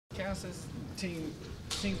Cal says the team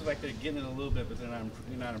seems like they're getting it a little bit, but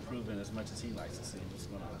you're not improving as much as he likes to see. What's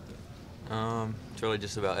going on with that? It's really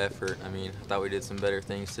just about effort. I mean, I thought we did some better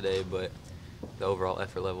things today, but the overall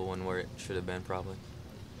effort level wasn't where it should have been probably.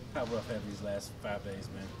 How rough have these last 5 days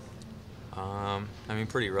been? I mean,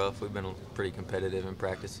 pretty rough. We've been pretty competitive in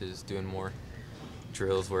practices, doing more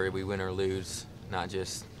drills where we win or lose, not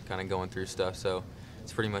just kind of going through stuff. So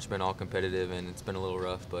it's pretty much been all competitive, and it's been a little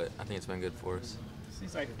rough, but I think it's been good for us.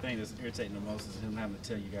 Seems like the thing that's irritating the most is him having to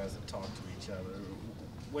tell you guys to talk to each other.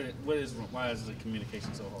 Why is the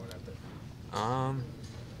communication so hard out there?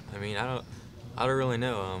 I mean, I don't really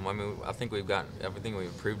know. I mean, I think we've got everything we've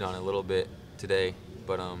improved on a little bit today,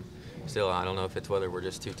 but still, I don't know if it's whether we're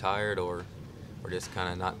just too tired or we're just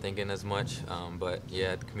kind of not thinking as much. But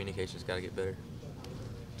yeah, the communication's got to get better.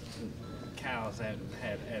 Cal's hadn't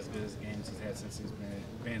had as good as games he's had since he's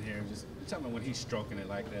been here. Just tell me when he's stroking it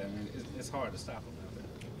like that. I mean, it's hard to stop him out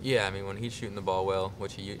there. Yeah, I mean, when he's shooting the ball well,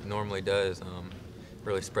 which he normally does,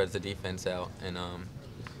 really spreads the defense out. And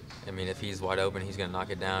I mean, if he's wide open, he's going to knock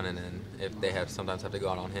it down. And then if they sometimes have to go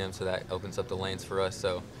out on him, so that opens up the lanes for us.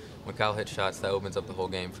 So when Kyle hits shots, that opens up the whole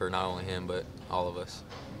game for not only him but all of us.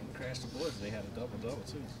 Crashed the boys. They had a double-double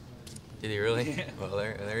too. Did he really? Yeah. Well,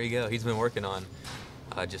 there you go. He's been working on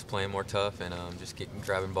just playing more tough and just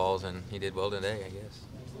grabbing balls, and he did well today, I guess.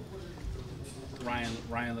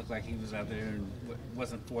 Ryan looked like he was out there and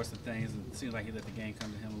wasn't forcing things. It seemed like he let the game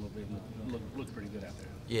come to him a little bit and looked pretty good out there.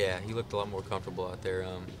 Yeah, he looked a lot more comfortable out there,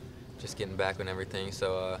 just getting back and everything.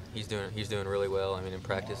 So he's doing really well. I mean, in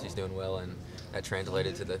practice he's doing well, and that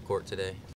translated to the court today.